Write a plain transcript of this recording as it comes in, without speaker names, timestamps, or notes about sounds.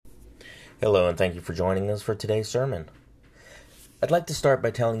Hello, and thank you for joining us for today's sermon. I'd like to start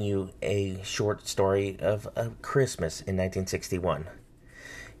by telling you a short story of a Christmas in 1961.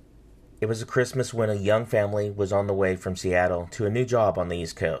 It was a Christmas when a young family was on the way from Seattle to a new job on the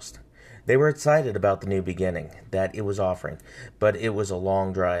East Coast. They were excited about the new beginning that it was offering, but it was a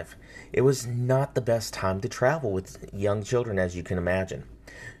long drive. It was not the best time to travel with young children, as you can imagine.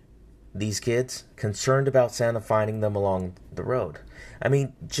 These kids, concerned about Santa finding them along the road. I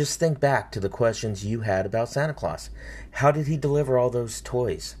mean, just think back to the questions you had about Santa Claus. How did he deliver all those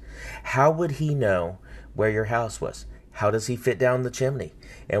toys? How would he know where your house was? How does he fit down the chimney?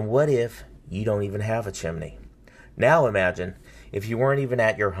 And what if you don't even have a chimney? Now imagine if you weren't even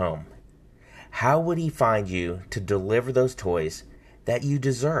at your home. How would he find you to deliver those toys that you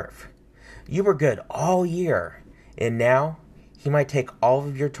deserve? You were good all year, and now he might take all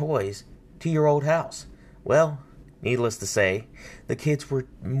of your toys to your old house. Well, needless to say, the kids were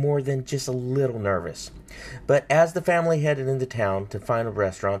more than just a little nervous. But as the family headed into town to find a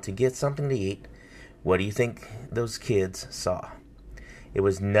restaurant to get something to eat, what do you think those kids saw? It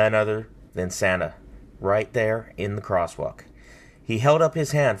was none other than Santa, right there in the crosswalk. He held up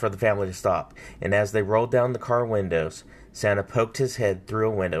his hand for the family to stop, and as they rolled down the car windows, Santa poked his head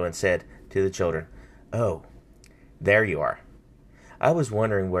through a window and said to the children, "Oh, there you are. I was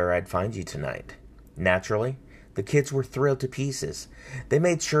wondering where I'd find you tonight." Naturally, the kids were thrilled to pieces. They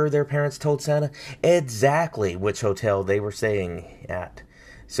made sure their parents told Santa exactly which hotel they were staying at,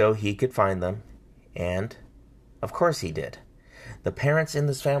 so he could find them, and of course he did. The parents in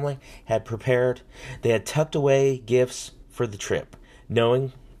this family had prepared, they had tucked away gifts for the trip,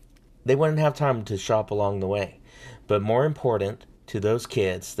 knowing they wouldn't have time to shop along the way. But more important to those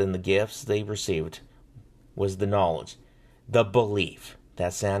kids than the gifts they received was the knowledge, the belief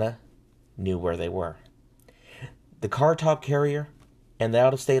that Santa knew where they were. The car top carrier and the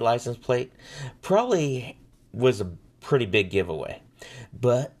out-of-state license plate probably was a pretty big giveaway.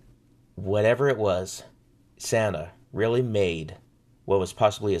 But whatever it was, Santa really made what was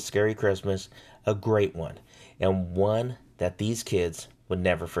possibly a scary Christmas a great one, and one that these kids would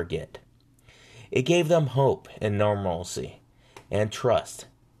never forget. It gave them hope and normalcy and trust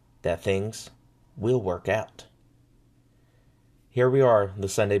that things will work out. Here we are, the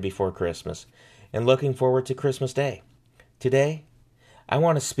Sunday before Christmas, and looking forward to Christmas Day. Today, I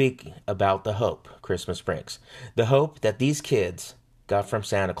want to speak about the hope Christmas brings. The hope that these kids got from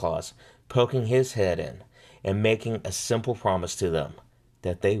Santa Claus, poking his head in and making a simple promise to them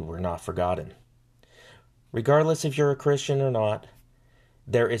that they were not forgotten. Regardless if you're a Christian or not,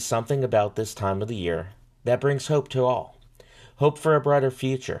 there is something about this time of the year that brings hope to all. Hope for a brighter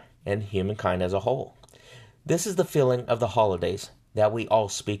future and humankind as a whole. This is the feeling of the holidays that we all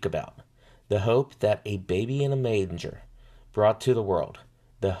speak about. The hope that a baby in a manger brought to the world.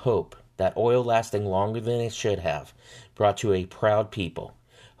 The hope that oil lasting longer than it should have brought to a proud people.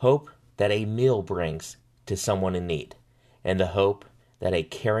 Hope that a meal brings to someone in need. And the hope that a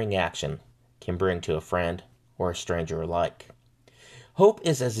caring action can bring to a friend or a stranger alike. Hope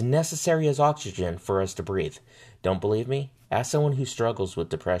is as necessary as oxygen for us to breathe. Don't believe me? Ask someone who struggles with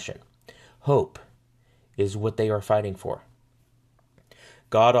depression. Hope is what they are fighting for.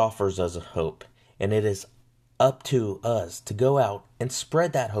 God offers us a hope, and it is up to us to go out and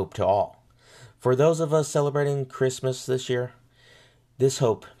spread that hope to all. For those of us celebrating Christmas this year, this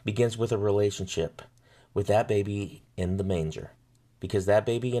hope begins with a relationship with that baby in the manger. Because that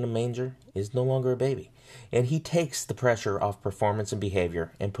baby in a manger is no longer a baby, and he takes the pressure off performance and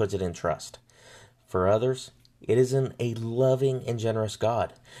behavior and puts it in trust. For others, it is in a loving and generous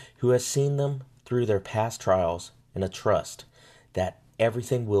God who has seen them through their past trials and a trust that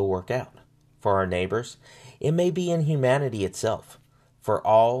everything will work out. For our neighbors, it may be in humanity itself. For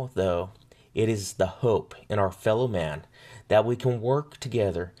all, though, it is the hope in our fellow man that we can work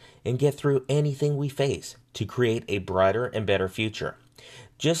together and get through anything we face to create a brighter and better future.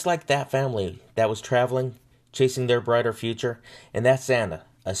 Just like that family that was traveling, chasing their brighter future, and that Santa,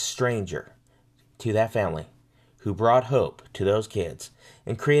 a stranger to that family, who brought hope to those kids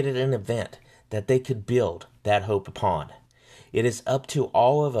and created an event that they could build that hope upon. It is up to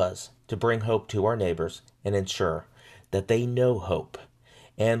all of us to bring hope to our neighbors and ensure that they know hope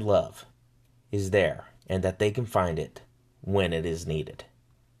and love is there and that they can find it when it is needed.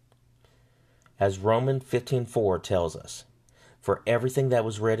 As Romans 15:4 tells us, for everything that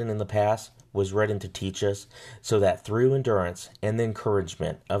was written in the past was written to teach us, so that through endurance and the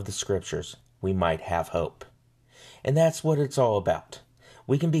encouragement of the Scriptures we might have hope. And that's what it's all about.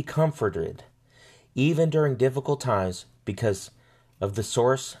 We can be comforted even during difficult times because of the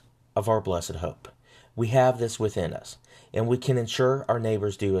source of our blessed hope. We have this within us, and we can ensure our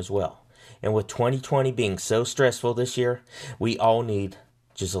neighbors do as well. And with 2020 being so stressful this year, we all need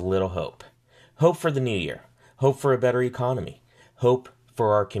just a little hope. Hope for the new year. Hope for a better economy. Hope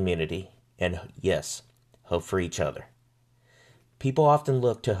for our community. And yes, hope for each other. People often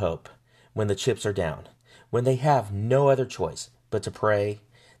look to hope when the chips are down, when they have no other choice but to pray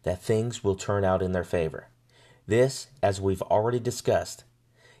that things will turn out in their favor. This, as we've already discussed,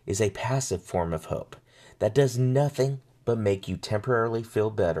 is a passive form of hope that does nothing but make you temporarily feel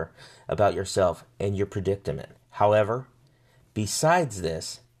better about yourself and your predicament. However, besides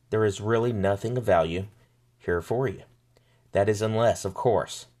this, there is really nothing of value here for you. That is unless, of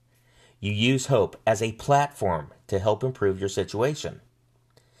course, you use hope as a platform to help improve your situation.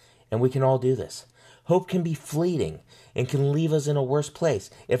 And we can all do this. Hope can be fleeting and can leave us in a worse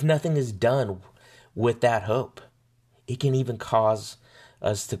place if nothing is done with that hope. It can even cause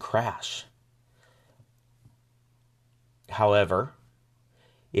us to crash. However,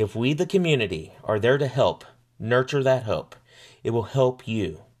 if we, the community, are there to help nurture that hope, it will help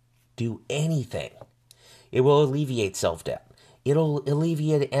you do anything. It will alleviate self-doubt. It'll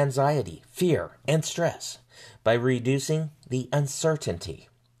alleviate anxiety, fear, and stress by reducing the uncertainty.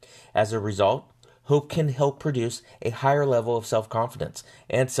 As a result, hope can help produce a higher level of self-confidence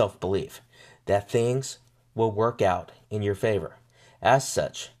and self-belief that things will work out in your favor. As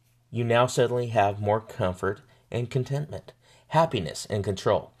such, you now suddenly have more comfort and contentment, happiness and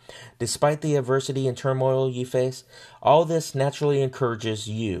control. Despite the adversity and turmoil you face, all this naturally encourages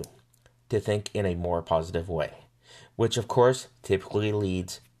you to think in a more positive way, which of course typically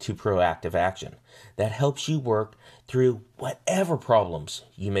leads to proactive action that helps you work through whatever problems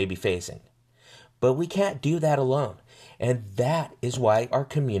you may be facing. But we can't do that alone, and that is why our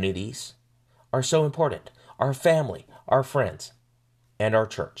communities are so important. Our family, our friends, and our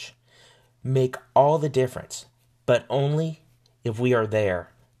church make all the difference, but only if we are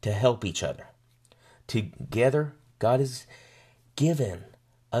there to help each other. Together, God has given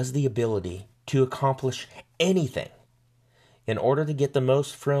us the ability to accomplish anything. In order to get the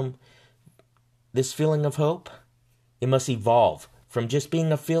most from this feeling of hope, it must evolve from just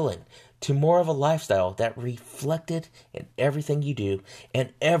being a feeling to more of a lifestyle that reflected in everything you do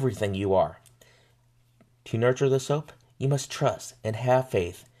and everything you are. To nurture this hope, you must trust and have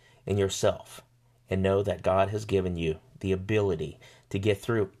faith in yourself and know that God has given you the ability to get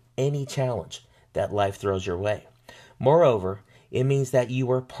through any challenge that life throws your way. Moreover, it means that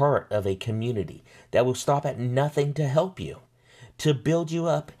you are part of a community that will stop at nothing to help you, to build you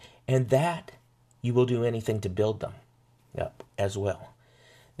up, and that you will do anything to build them up as well.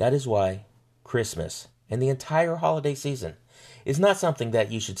 That is why Christmas and the entire holiday season is not something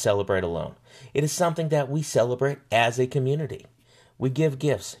that you should celebrate alone. It is something that we celebrate as a community. We give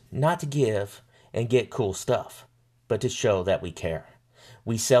gifts, not to give and get cool stuff, but to show that we care.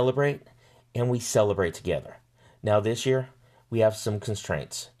 We celebrate, and we celebrate together. Now this year, we have some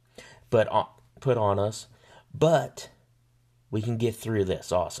constraints put on us, but we can get through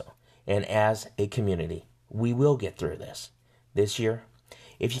this also. And as a community, we will get through this. This year,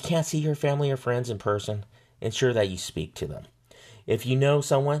 if you can't see your family or friends in person, ensure that you speak to them. If you know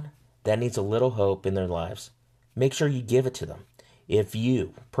someone that needs a little hope in their lives, make sure you give it to them. If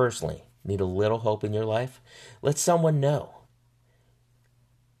you personally need a little hope in your life, let someone know.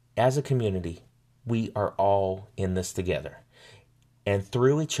 As a community, we are all in this together. And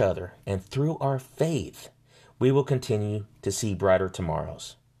through each other and through our faith, we will continue to see brighter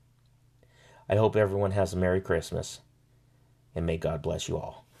tomorrows. I hope everyone has a Merry Christmas, and may God bless you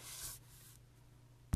all.